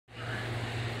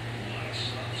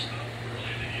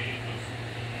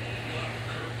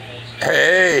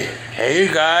Hey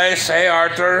you guys, hey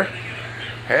Arthur,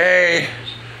 hey,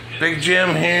 Big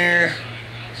Jim here.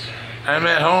 I'm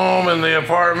at home in the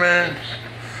apartment.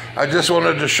 I just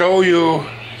wanted to show you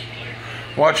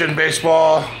watching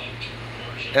baseball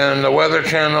and the Weather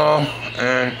Channel,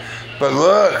 but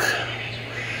look,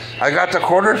 I got the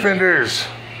quarter fenders.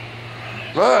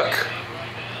 Look,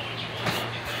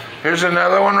 here's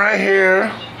another one right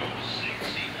here.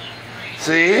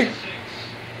 See?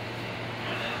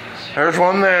 There's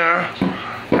one there,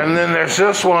 and then there's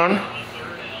this one.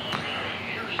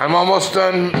 I'm almost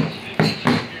done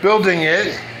building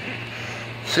it.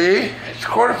 See? It's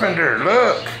quarter fender,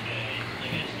 look.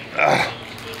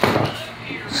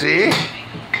 See?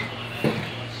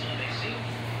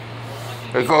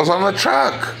 It goes on the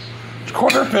truck. It's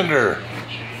quarter fender.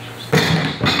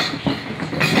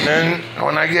 And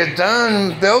when I get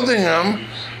done building them,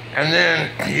 and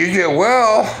then you get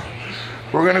well,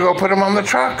 we're gonna go put them on the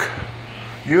truck.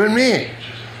 You and me,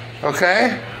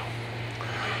 okay?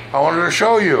 I wanted to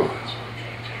show you.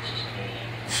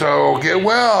 So get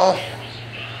well,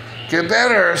 get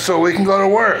better so we can go to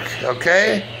work,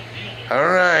 okay? All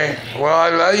right, well, I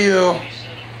love you,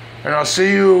 and I'll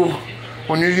see you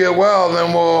when you get well.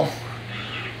 Then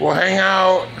we'll hang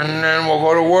out, and then we'll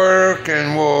go to work,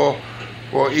 and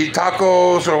we'll eat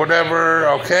tacos or whatever,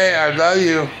 okay? I love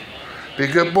you. Be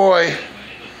a good boy.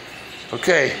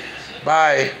 Okay,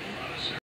 bye.